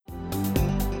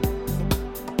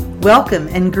Welcome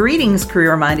and greetings,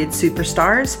 career-minded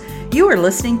superstars. You are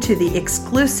listening to the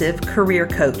exclusive Career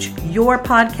Coach, your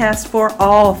podcast for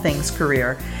all things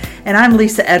career. And I'm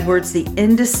Lisa Edwards, the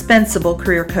indispensable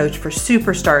career coach for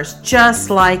superstars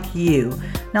just like you.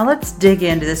 Now let's dig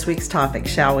into this week's topic,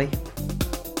 shall we?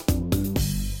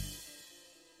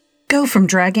 Go from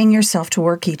dragging yourself to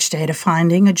work each day to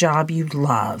finding a job you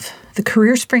love. The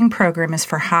Career Spring program is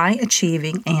for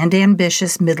high-achieving and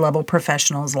ambitious mid-level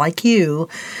professionals like you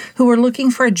who are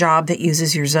looking for a job that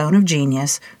uses your zone of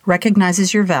genius,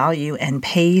 recognizes your value, and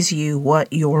pays you what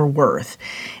you're worth.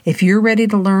 If you're ready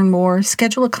to learn more,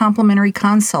 schedule a complimentary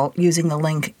consult using the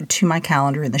link to my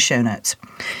calendar in the show notes.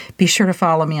 Be sure to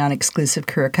follow me on Exclusive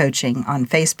Career Coaching on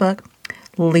Facebook,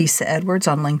 Lisa Edwards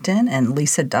on LinkedIn, and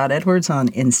Lisa.Edwards on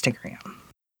Instagram.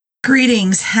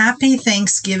 Greetings. Happy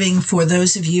Thanksgiving for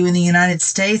those of you in the United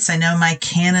States. I know my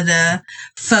Canada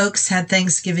folks had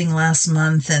Thanksgiving last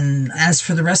month, and as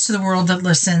for the rest of the world that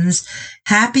listens,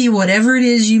 happy whatever it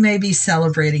is you may be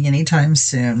celebrating anytime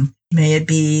soon. May it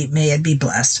be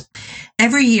blessed.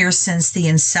 Every year since the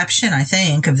inception, I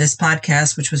think, of this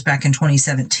podcast, which was back in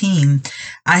 2017,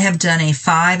 I have done a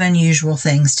 5 unusual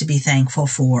things to be thankful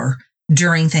for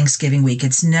during Thanksgiving week.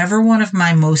 It's never one of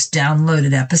my most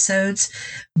downloaded episodes,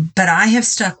 but I have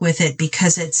stuck with it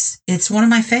because it's one of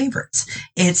my favorites.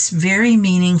 It's very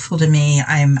meaningful to me.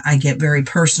 I get very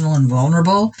personal and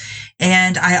vulnerable,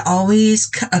 and I always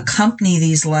accompany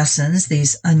these lessons,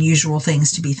 these unusual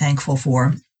things to be thankful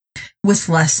for, with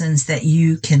lessons that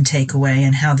you can take away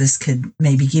and how this could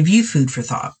maybe give you food for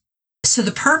thought. So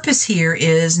the purpose here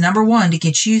is, number one, to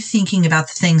get you thinking about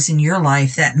the things in your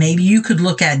life that maybe you could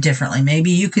look at differently.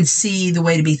 Maybe you could see the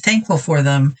way to be thankful for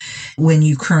them when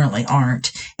you currently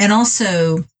aren't. And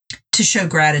also to show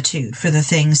gratitude for the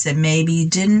things that maybe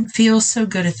didn't feel so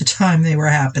good at the time they were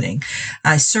happening.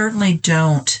 I certainly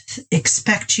don't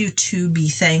expect you to be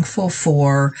thankful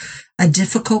for a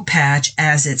difficult patch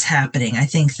as it's happening. I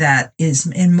think that is,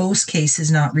 in most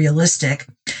cases, not realistic.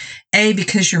 A,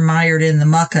 because you're mired in the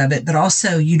muck of it, but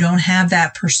also you don't have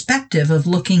that perspective of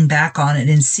looking back on it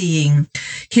and seeing,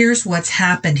 here's what's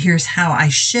happened, here's how I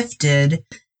shifted,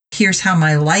 here's how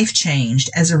my life changed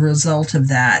as a result of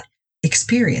that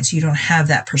experience. You don't have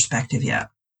that perspective yet.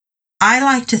 I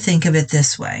like to think of it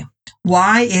this way.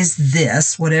 Why is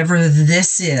this, whatever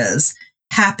this is,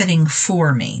 happening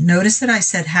for me? Notice that I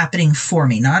said happening for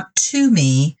me, not to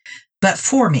me, but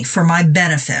for me, for my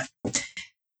benefit.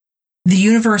 The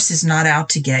universe is not out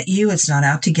to get you. It's not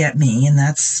out to get me. And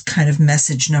that's kind of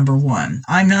message number one.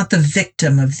 I'm not the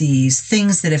victim of these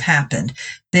things that have happened.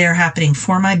 They're happening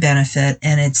for my benefit,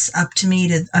 and it's up to me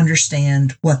to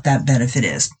understand what that benefit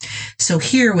is. So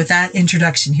here, with that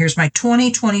introduction, here's my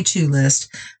 2022 list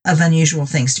of unusual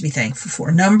things to be thankful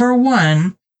for. Number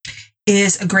one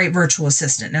is a great virtual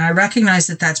assistant. Now, I recognize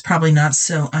that that's probably not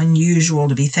so unusual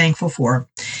to be thankful for,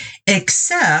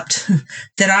 except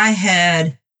that I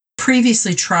had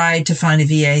previously tried to find a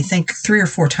VA, I think 3 or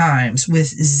 4 times, with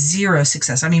zero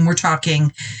success. I mean, we're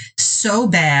talking so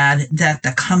bad that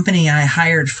the company I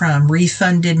hired from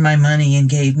refunded my money and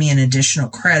gave me an additional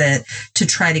credit to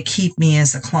try to keep me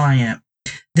as a client.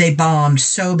 They bombed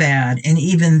so bad. And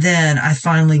even then, I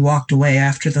finally walked away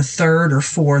after the 3rd or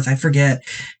 4th. I forget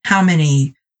how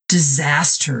many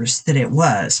disasters that it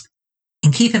was.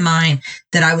 And keep in mind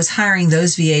that I was hiring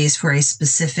those VAs for a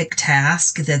specific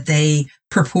task that they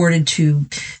purported to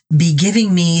be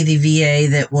giving me the VA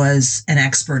that was an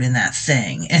expert in that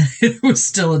thing. And it was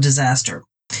still a disaster.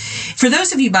 For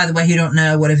those of you, by the way, who don't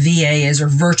know what a VA is, or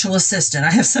virtual assistant,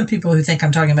 I have some people who think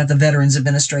I'm talking about the Veterans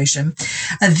Administration.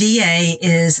 A VA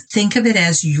is, think of it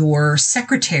as your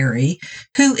secretary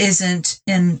who isn't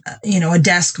in, a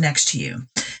desk next to you.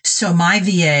 So my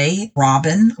VA,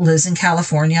 Robin, lives in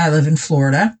California. I live in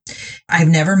Florida. I've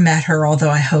never met her, although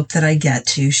I hope that I get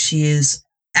to. She is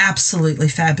absolutely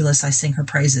fabulous. I sing her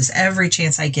praises every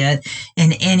chance I get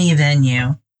in any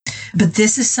venue. But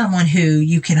this is someone who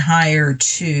you can hire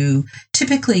to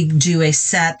typically do a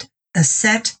set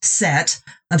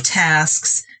of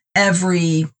tasks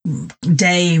every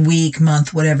day, week,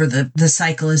 month, whatever the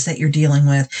cycle is that you're dealing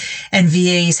with. And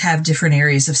VAs have different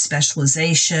areas of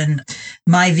specialization.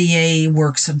 My VA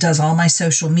does all my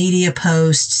social media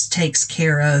posts, takes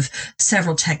care of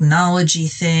several technology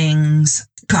things.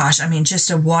 Gosh, I mean,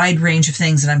 just a wide range of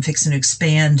things, and I'm fixing to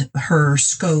expand her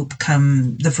scope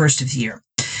come the first of the year.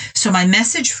 So my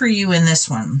message for you in this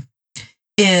one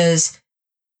is,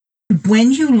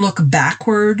 when you look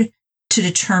backward to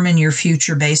determine your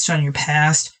future based on your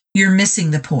past, you're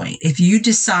missing the point. If you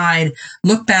decide,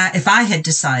 look back, if I had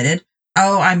decided,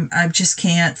 oh, I just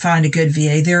can't find a good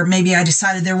VA. Maybe I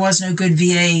decided there was no good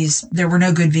VAs. There were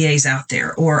no good VAs out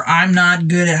there, or I'm not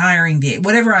good at hiring VA,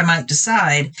 whatever I might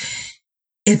decide.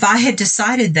 If I had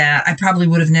decided that, I probably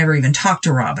would have never even talked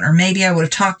to Robin, or maybe I would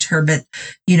have talked to her, but,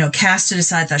 cast it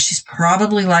aside, thought she's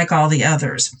probably like all the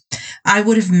others. I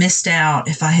would have missed out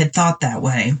if I had thought that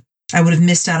way. I would have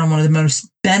missed out on one of the most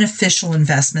beneficial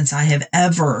investments I have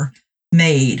ever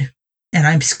made, and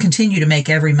I continue to make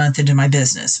every month into my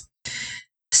business.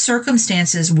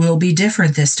 Circumstances will be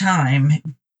different this time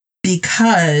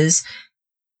because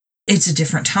it's a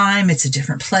different time, it's a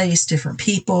different place, different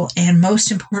people, and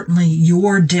most importantly,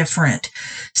 you're different.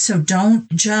 So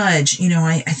don't judge.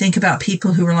 I think about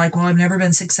people who are like, well, I've never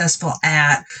been successful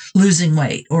at losing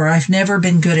weight, or I've never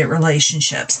been good at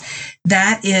relationships.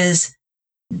 That is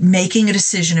making a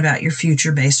decision about your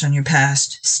future based on your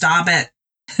past. Stop it.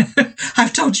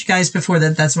 I've told you guys before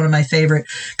that that's one of my favorite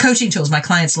coaching tools. My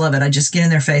clients love it. I just get in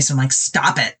their face. I'm like,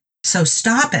 stop it. So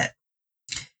stop it.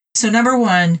 So number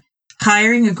one,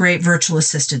 hiring a great virtual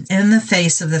assistant in the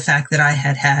face of the fact that I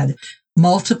had had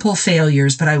multiple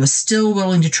failures, but I was still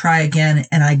willing to try again,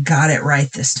 and I got it right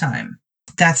this time.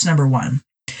 That's number one.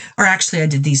 Or actually, I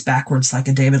did these backwards like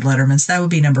a David Letterman's. That would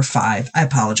be number 5. I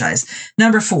apologize.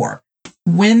 Number 4,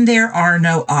 when there are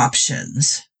no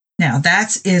options. Now,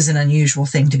 that is an unusual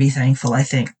thing to be thankful, I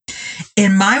think.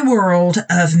 In my world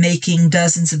of making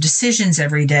dozens of decisions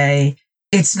every day,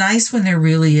 it's nice when there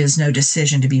really is no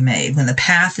decision to be made, when the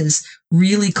path is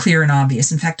really clear and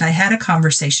obvious. In fact, I had a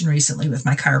conversation recently with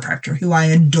my chiropractor, who I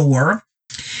adore,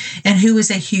 and who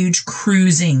is a huge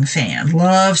cruising fan,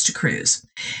 loves to cruise.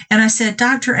 And I said,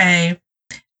 Dr. A,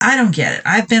 I don't get it.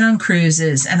 I've been on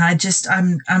cruises and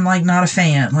I'm like not a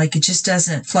fan. Like it just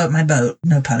doesn't float my boat.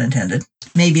 No pun intended.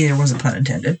 Maybe there was a pun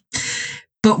intended.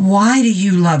 But why do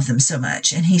you love them so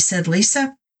much? And he said,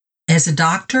 Lisa, as a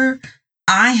doctor,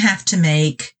 I have to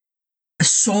make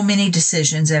so many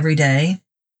decisions every day.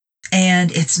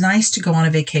 And it's nice to go on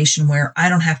a vacation where I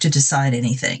don't have to decide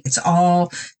anything. It's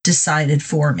all decided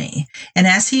for me. And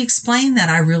as he explained that,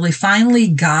 I really finally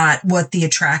got what the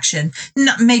attraction,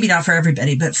 maybe not for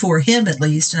everybody, but for him at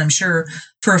least, and I'm sure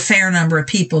for a fair number of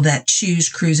people that choose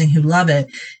cruising who love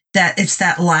it, that it's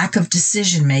that lack of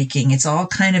decision making. It's all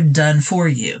kind of done for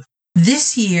you.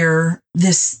 This year,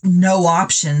 this no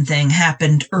option thing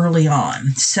happened early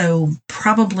on. So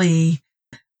probably,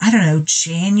 I don't know,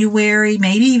 January,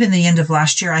 maybe even the end of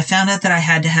last year, I found out that I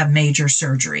had to have major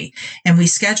surgery. And we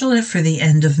scheduled it for the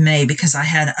end of May because I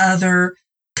had other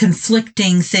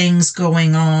conflicting things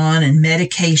going on and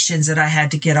medications that I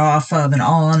had to get off of and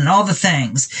all the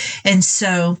things. And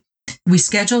so we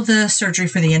scheduled the surgery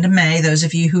for the end of May. Those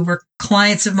of you who were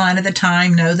clients of mine at the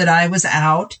time know that I was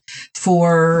out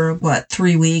for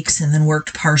 3 weeks and then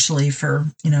worked partially for,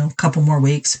 a couple more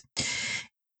weeks.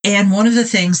 And one of the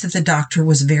things that the doctor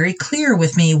was very clear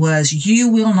with me was you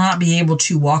will not be able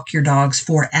to walk your dogs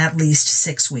for at least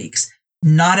 6 weeks.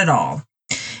 Not at all.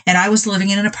 And I was living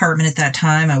in an apartment at that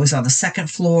time. I was on the second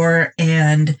floor.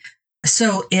 And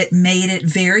so it made it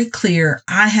very clear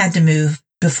I had to move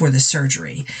before the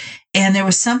surgery. And there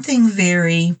was something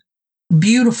very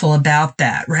beautiful about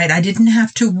that, right? I didn't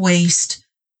have to waste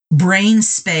brain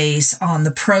space on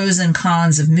the pros and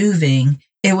cons of moving.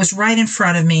 It was right in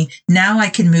front of me. Now I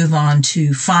can move on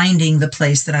to finding the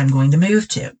place that I'm going to move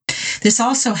to. This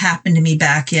also happened to me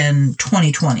back in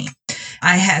 2020.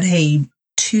 I had a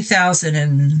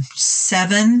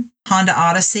 2007 Honda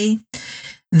Odyssey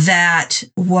that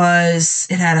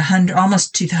it had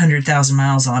almost 200,000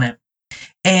 miles on it.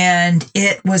 And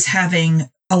it was having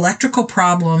electrical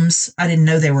problems. I didn't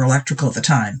know they were electrical at the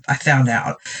time. I found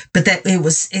out, but that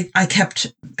I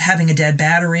kept having a dead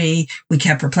battery. We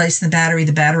kept replacing the battery.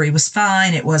 The battery was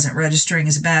fine. It wasn't registering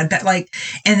as a bad,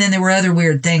 and then there were other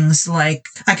weird things like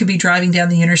I could be driving down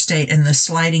the interstate and the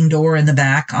sliding door in the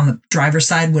back on the driver's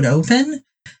side would open.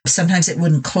 Sometimes it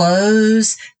wouldn't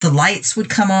close. The lights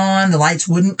would come on. The lights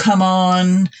wouldn't come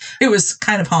on. It was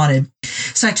kind of haunted.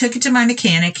 So I took it to my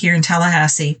mechanic here in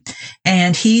Tallahassee,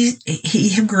 and he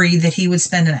agreed that he would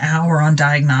spend an hour on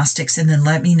diagnostics and then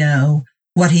let me know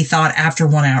what he thought after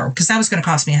 1 hour, because that was going to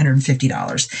cost me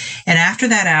 $150. And after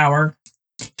that hour,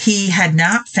 he had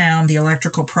not found the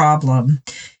electrical problem,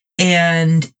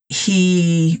 and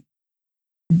he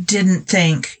didn't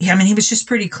think, he was just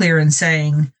pretty clear in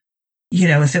saying,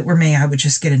 if it were me, I would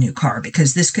just get a new car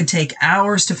because this could take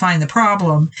hours to find the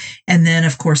problem. And then,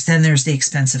 of course, there's the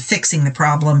expense of fixing the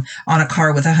problem on a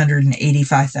car with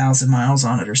 185,000 miles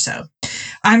on it or so.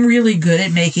 I'm really good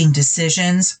at making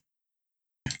decisions.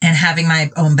 and having my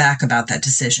own back about that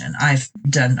decision. I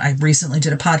recently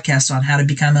did a podcast on how to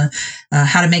become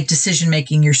how to make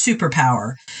decision-making your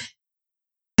superpower.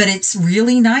 But it's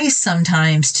really nice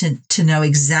sometimes to know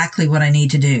exactly what I need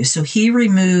to do. So he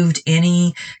removed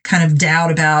any kind of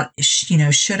doubt about, can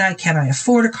I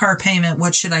afford a car payment?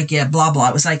 What should I get? Blah, blah.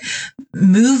 It was like,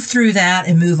 move through that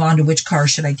and move on to which car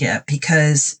should I get?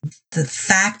 Because the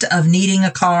fact of needing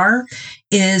a car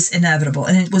is inevitable.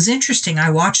 And it was interesting. I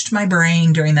watched my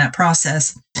brain during that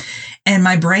process, and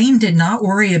my brain did not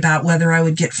worry about whether I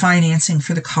would get financing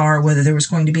for the car, whether there was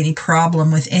going to be any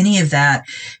problem with any of that,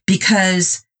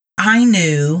 because I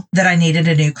knew that I needed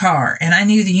a new car, and I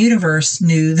knew the universe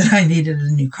knew that I needed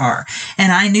a new car.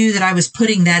 And I knew that I was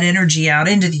putting that energy out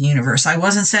into the universe. I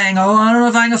wasn't saying, I don't know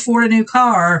if I can afford a new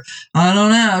car. I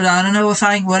don't know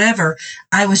if whatever.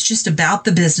 I was just about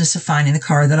the business of finding the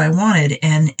car that I wanted.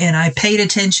 And I paid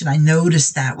attention. I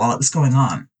noticed that while it was going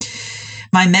on.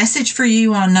 My message for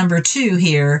you on number 2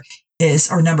 here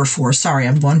is, or number 4, sorry,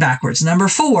 I'm going backwards. Number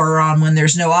 4 on when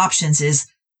there's no options is,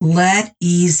 let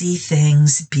easy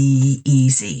things be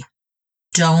easy.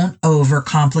 Don't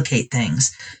overcomplicate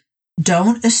things.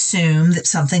 Don't assume that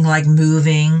something like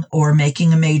moving or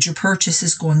making a major purchase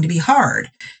is going to be hard.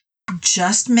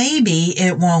 Just maybe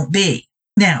it won't be.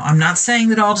 Now, I'm not saying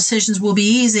that all decisions will be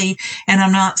easy, and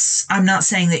I'm not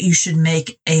saying that you should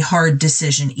make a hard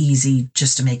decision easy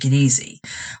just to make it easy.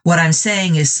 What I'm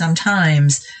saying is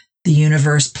sometimes the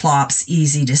universe plops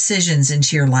easy decisions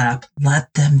into your lap.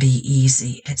 Let them be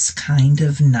easy. It's kind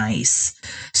of nice.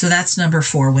 So that's number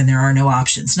 4, when there are no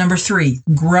options. Number 3,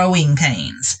 growing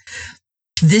pains.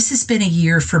 This has been a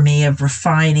year for me of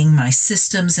refining my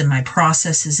systems and my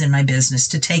processes in my business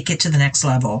to take it to the next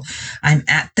level. I'm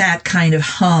at that kind of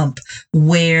hump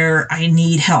where I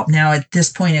need help. Now, at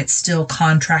this point, it's still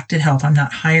contracted help. I'm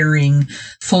not hiring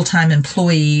full-time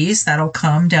employees. That'll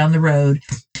come down the road.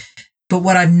 But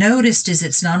what I've noticed is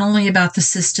it's not only about the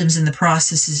systems and the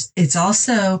processes, it's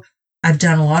also, I've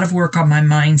done a lot of work on my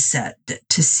mindset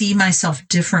to see myself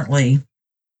differently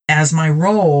as my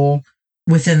role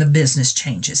within the business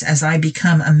changes, as I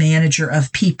become a manager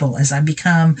of people, as I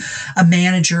become a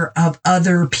manager of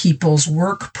other people's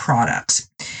work products.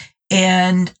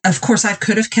 And of course, I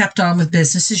could have kept on with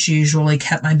business as usual,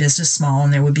 kept my business small,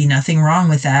 and there would be nothing wrong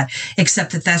with that,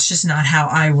 except that that's just not how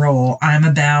I roll. I'm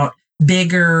about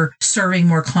bigger, serving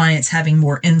more clients, having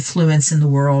more influence in the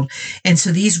world. And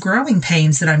so these growing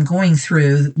pains that I'm going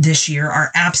through this year are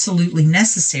absolutely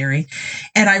necessary.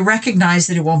 And I recognize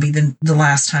that it won't be the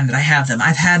last time that I have them.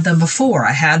 I've had them before.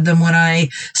 I had them when I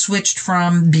switched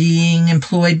from being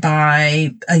employed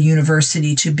by a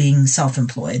university to being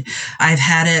self-employed. I've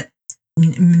had it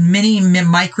many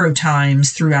micro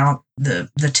times throughout the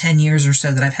 10 years or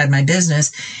so that I've had my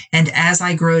business. And as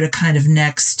I grow to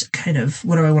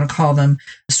what do I want to call them,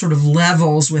 sort of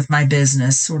levels with my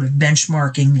business, sort of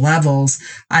benchmarking levels,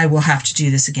 I will have to do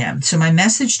this again. So my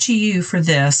message to you for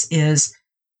this is,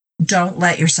 don't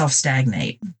let yourself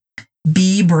stagnate.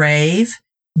 Be brave.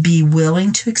 Be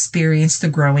willing to experience the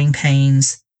growing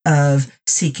pains of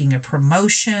seeking a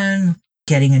promotion,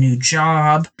 getting a new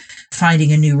job,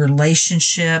 finding a new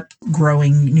relationship,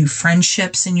 growing new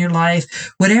friendships in your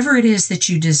life, whatever it is that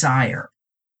you desire.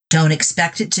 Don't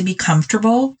expect it to be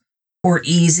comfortable or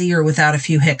easy or without a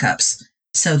few hiccups.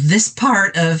 So this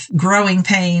part of growing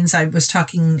pains, I was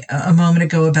talking a moment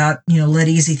ago about, let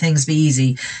easy things be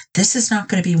easy. This is not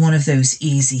going to be one of those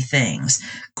easy things.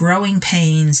 Growing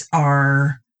pains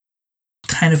are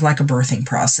kind of like a birthing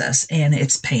process, and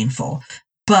it's painful.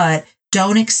 But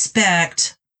don't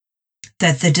expect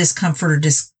that the discomfort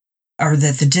or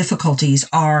that the difficulties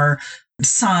are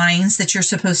signs that you're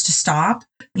supposed to stop.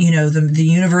 The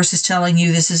universe is telling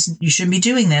you you shouldn't be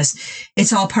doing this.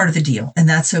 It's all part of the deal, and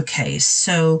that's okay.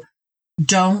 So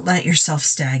don't let yourself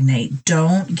stagnate.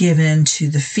 Don't give in to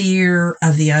the fear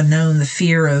of the unknown, the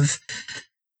fear of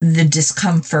the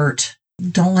discomfort.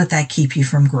 Don't let that keep you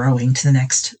from growing to the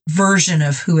next version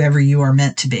of whoever you are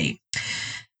meant to be.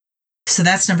 So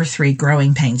that's number 3,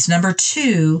 growing pains. Number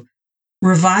 2,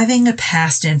 reviving a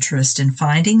past interest and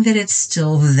finding that it's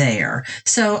still there.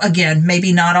 So again,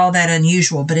 maybe not all that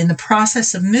unusual, but in the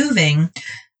process of moving,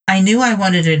 I knew I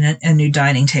wanted a new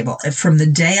dining table. From the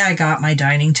day I got my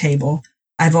dining table,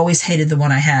 I've always hated the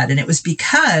one I had. And it was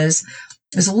because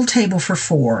it was a little table for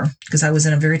 4, because I was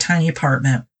in a very tiny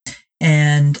apartment.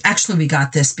 And actually, we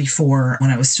got this before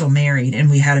when I was still married, and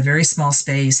we had a very small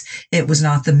space. It was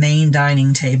not the main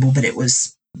dining table, but it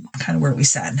was kind of where we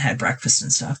sat and had breakfast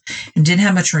and stuff, and didn't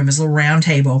have much room. It was a little round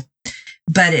table,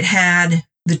 but it had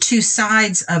the 2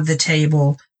 sides of the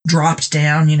table dropped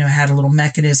down, had a little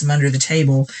mechanism under the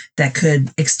table that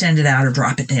could extend it out or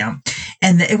drop it down.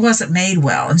 And it wasn't made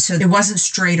well. And so it wasn't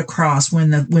straight across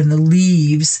when the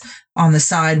leaves on the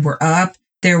side were up.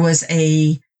 There was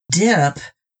a dip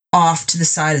off to the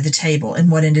side of the table.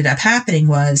 And what ended up happening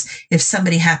was if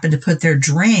somebody happened to put their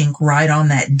drink right on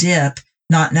that dip,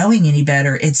 not knowing any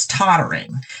better, it's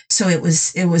tottering. So it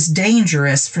was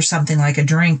dangerous for something like a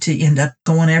drink to end up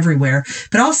going everywhere.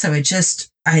 But also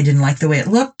I didn't like the way it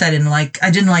looked. I didn't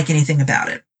like anything about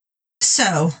it.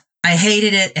 So I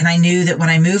hated it. And I knew that when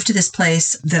I moved to this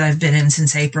place that I've been in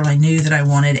since April, I knew that I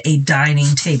wanted a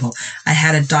dining table. I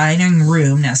had a dining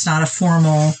room. Now it's not a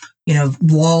formal,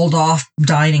 walled off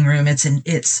dining room.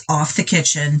 It's off the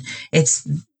kitchen. It's,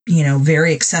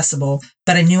 very accessible,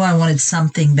 but I knew I wanted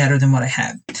something better than what I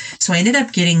had. So I ended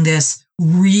up getting this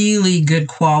really good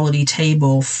quality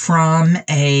table from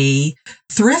a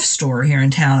thrift store here in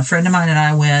town. A friend of mine and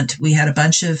I we had a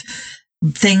bunch of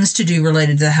things to do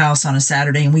related to the house on a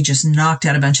Saturday, and we just knocked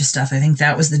out a bunch of stuff. I think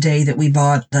that was the day that we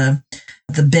bought the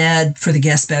bed for the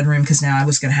guest bedroom, because now I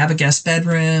was going to have a guest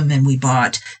bedroom, and we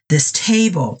bought this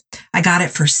table. I got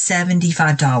it for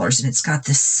 $75, and it's got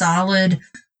this solid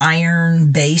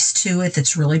iron base to it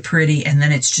that's really pretty, and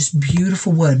then it's just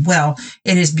beautiful wood. Well,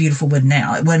 it is beautiful wood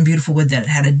now. It wasn't beautiful wood then. It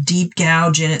had a deep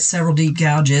gouge in it, several deep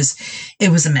gouges. It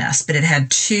was a mess, but it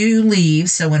had 2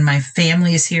 leaves, so when my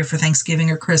family is here for Thanksgiving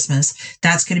or Christmas,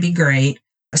 that's going to be great.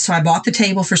 So I bought the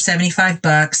table for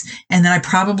 $75, and then I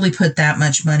probably put that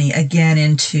much money again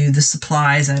into the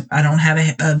supplies. I don't have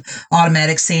a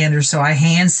automatic sander, so I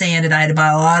hand sanded. I had to buy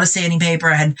a lot of sanding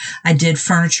paper. I did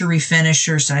furniture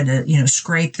refinisher, so I had to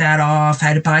scrape that off. I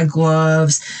had to buy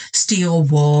gloves, steel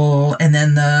wool, and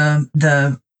then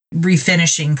the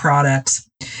refinishing products.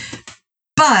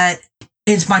 But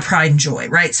it's my pride and joy,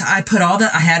 right? So I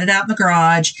had it out in the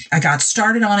garage. I got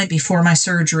started on it before my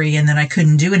surgery, and then I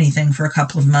couldn't do anything for a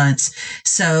couple of months.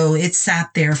 So it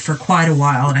sat there for quite a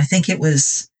while. And I think it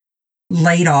was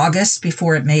late August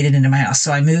before it made it into my house.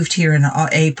 So I moved here in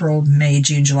April, May,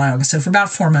 June, July, August. So for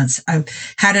about 4 months, I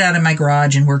had it out in my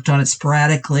garage and worked on it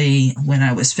sporadically when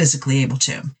I was physically able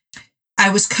to.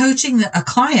 I was coaching a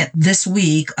client this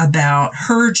week about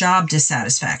her job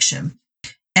dissatisfaction.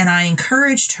 And I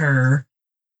encouraged her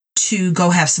to go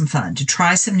have some fun, to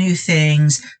try some new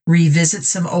things, revisit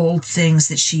some old things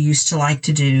that she used to like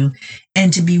to do,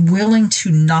 and to be willing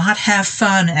to not have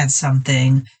fun at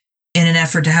something in an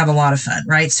effort to have a lot of fun,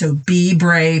 right? So be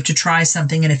brave to try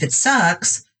something. And if it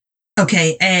sucks,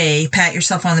 okay, A, pat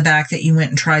yourself on the back that you went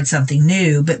and tried something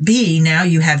new, but B, now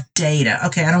you have data.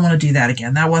 Okay, I don't want to do that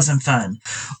again. That wasn't fun.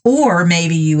 Or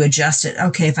maybe you adjust it.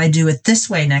 Okay, if I do it this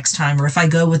way next time, or if I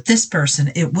go with this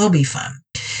person, it will be fun.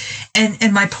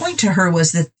 And my point to her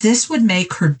was that this would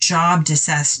make her job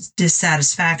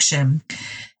dissatisfaction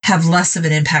have less of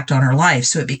an impact on her life.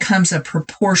 So it becomes a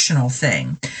proportional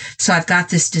thing. So I've got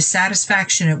this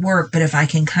dissatisfaction at work, but if I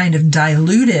can kind of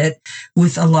dilute it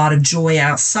with a lot of joy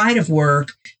outside of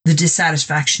work, the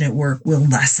dissatisfaction at work will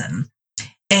lessen.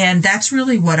 And that's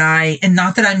really and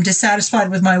not that I'm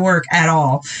dissatisfied with my work at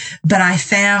all, but I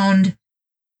found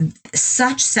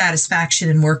such satisfaction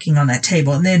in working on that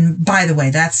table. And then, by the way,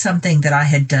 that's something that I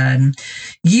had done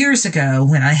years ago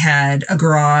when I had a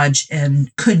garage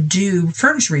and could do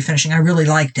furniture refinishing. I really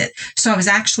liked it. So I was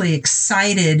actually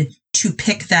excited to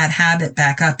pick that habit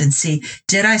back up and see,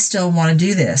 did I still want to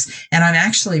do this? And I'm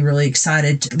actually really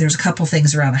excited. There's a couple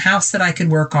things around the house that I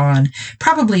could work on,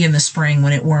 probably in the spring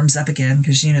when it warms up again,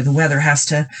 because, the weather has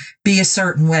to be a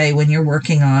certain way when you're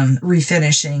working on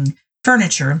refinishing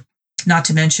furniture. Not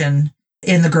to mention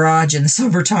in the garage in the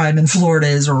summertime in Florida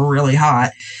is really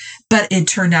hot. But it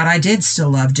turned out I did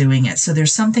still love doing it. So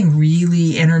there's something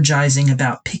really energizing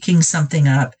about picking something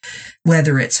up,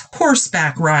 whether it's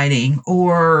horseback riding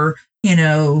or,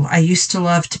 I used to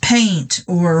love to paint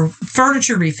or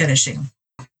furniture refinishing.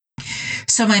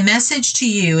 So my message to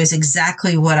you is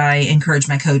exactly what I encourage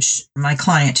my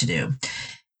client to do.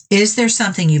 Is there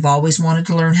something you've always wanted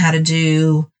to learn how to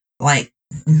do? Like,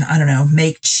 I don't know,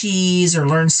 make cheese or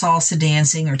learn salsa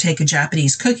dancing or take a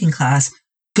Japanese cooking class,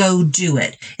 go do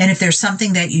it. And if there's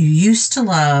something that you used to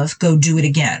love, go do it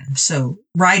again. So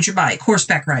ride your bike,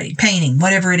 horseback riding, painting,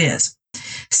 whatever it is.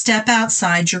 Step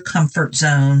outside your comfort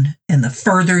zone, and the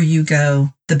further you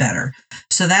go, the better.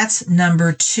 So that's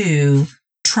number 2,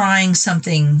 trying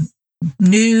something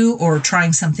new or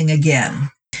trying something again.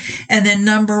 And then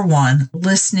number 1,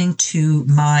 listening to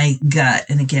my gut.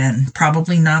 And again,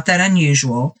 probably not that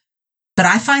unusual, but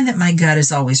I find that my gut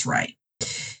is always right.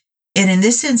 And in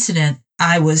this incident,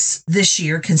 I was this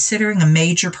year considering a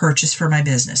major purchase for my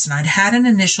business. And I'd had an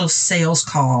initial sales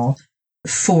call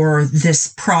for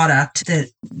this product that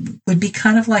would be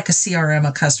kind of like a CRM,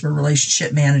 a customer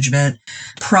relationship management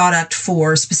product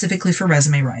specifically for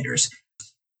resume writers.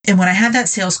 And when I had that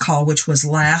sales call, which was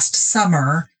last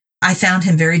summer, I found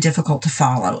him very difficult to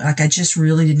follow. Like, I just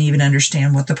really didn't even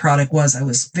understand what the product was. I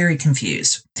was very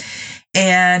confused.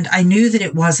 And I knew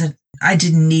that I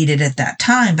didn't need it at that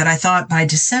time, but I thought by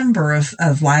December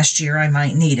of last year, I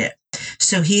might need it.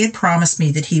 So he had promised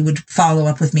me that he would follow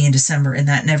up with me in December, and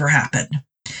that never happened.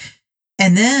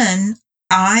 And then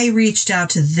I reached out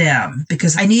to them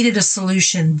because I needed a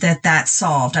solution that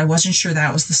solved. I wasn't sure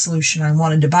that was the solution I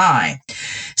wanted to buy.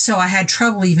 So I had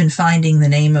trouble even finding the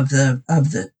name of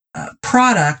the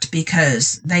product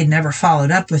because they'd never followed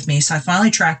up with me. So I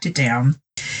finally tracked it down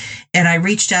and I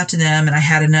reached out to them, and I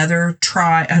had another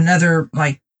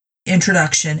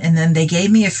introduction, and then they gave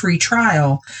me a free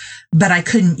trial, but I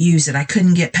couldn't use it. I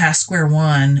couldn't get past square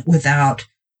one without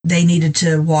they needed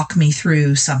to walk me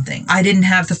through something. I didn't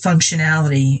have the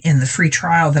functionality in the free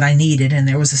trial that I needed, and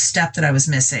there was a step that I was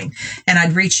missing. And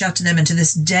I'd reached out to them, and to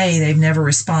this day, they've never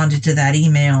responded to that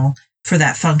email for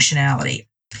that functionality.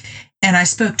 And I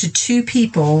spoke to 2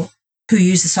 people who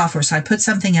use the software. So I put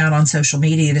something out on social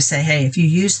media to say, hey, if you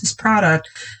use this product,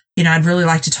 I'd really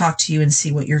like to talk to you and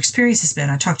see what your experience has been.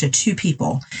 I talked to 2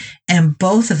 people, and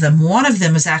both of them, one of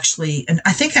them was actually, and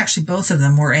I think actually both of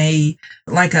them were a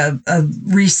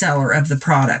reseller of the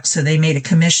product. So they made a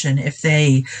commission if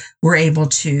they were able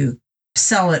to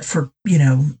sell it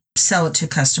to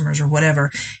customers or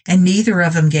whatever. And neither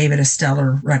of them gave it a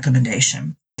stellar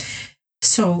recommendation.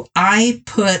 So I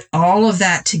put all of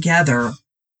that together.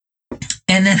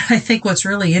 And then I think what's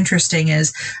really interesting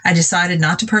is I decided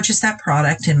not to purchase that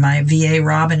product, and my VA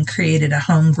Robin created a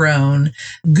homegrown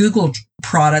Google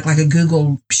product, like a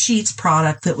Google Sheets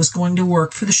product that was going to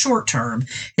work for the short term.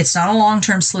 It's not a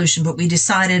long-term solution, but we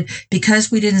decided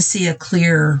because we didn't see a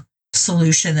clear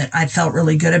solution that I felt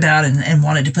really good about and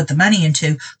wanted to put the money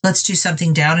into, let's do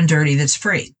something down and dirty that's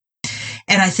free.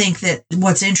 And I think that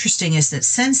what's interesting is that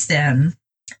since then,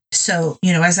 so,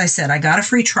 as I said, I got a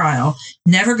free trial,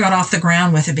 never got off the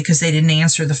ground with it because they didn't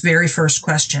answer the very first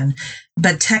question.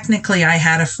 But technically, I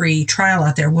had a free trial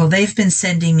out there. Well, they've been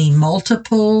sending me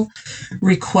multiple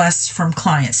requests from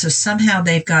clients. So somehow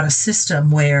they've got a system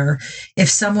where if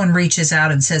someone reaches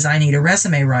out and says, I need a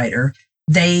resume writer,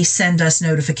 they send us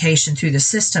notification through the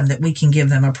system that we can give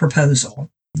them a proposal,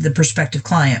 the prospective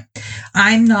client.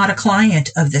 I'm not a client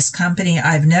of this company.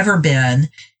 I've never been.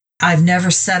 I've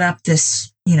never set up this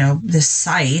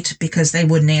site because they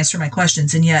wouldn't answer my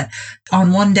questions. And yet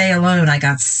on one day alone, I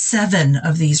got 7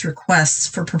 of these requests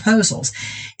for proposals.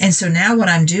 And so now what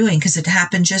I'm doing, because it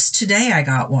happened just today, I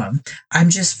got one. I'm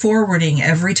just forwarding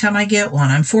every time I get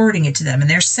one, I'm forwarding it to them. And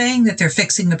they're saying that they're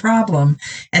fixing the problem.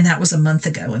 And that was a month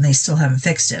ago and they still haven't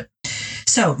fixed it.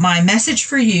 So my message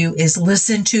for you is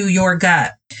listen to your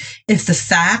gut. If the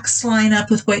facts line up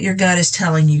with what your gut is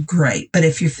telling you, great. But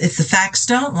if the facts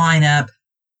don't line up,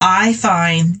 I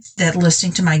find that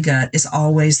listening to my gut is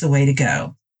always the way to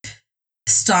go.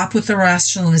 Stop with the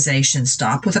rationalization,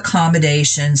 stop with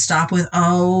accommodation, stop with,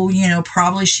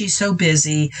 probably she's so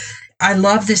busy. I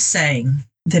love this saying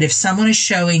that if someone is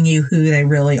showing you who they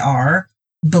really are,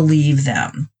 believe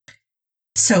them.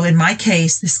 So in my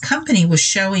case, this company was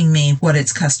showing me what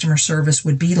its customer service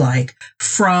would be like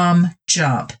from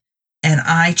jump. And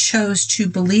I chose to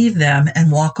believe them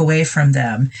and walk away from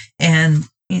them. And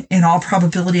in all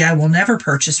probability, I will never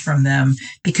purchase from them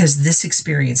because this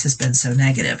experience has been so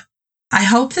negative. I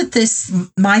hope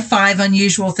that my 5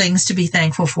 unusual things to be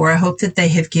thankful for, I hope that they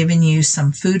have given you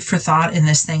some food for thought in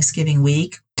this Thanksgiving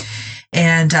week.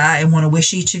 And I want to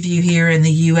wish each of you here in the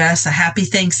U.S. a happy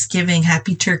Thanksgiving,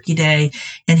 happy Turkey Day.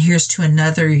 And here's to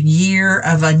another year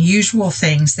of unusual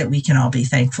things that we can all be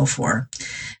thankful for.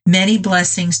 Many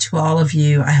blessings to all of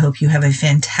you. I hope you have a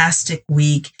fantastic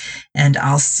week, and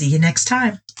I'll see you next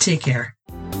time. Take care.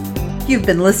 You've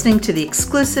been listening to The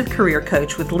Exclusive Career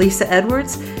Coach with Lisa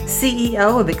Edwards,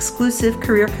 CEO of Exclusive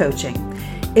Career Coaching.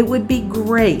 It would be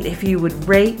great if you would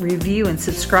rate, review, and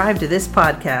subscribe to this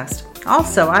podcast.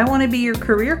 Also, I want to be your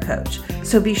career coach,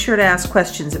 so be sure to ask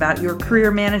questions about your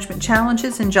career management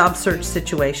challenges and job search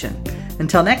situation.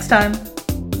 Until next time.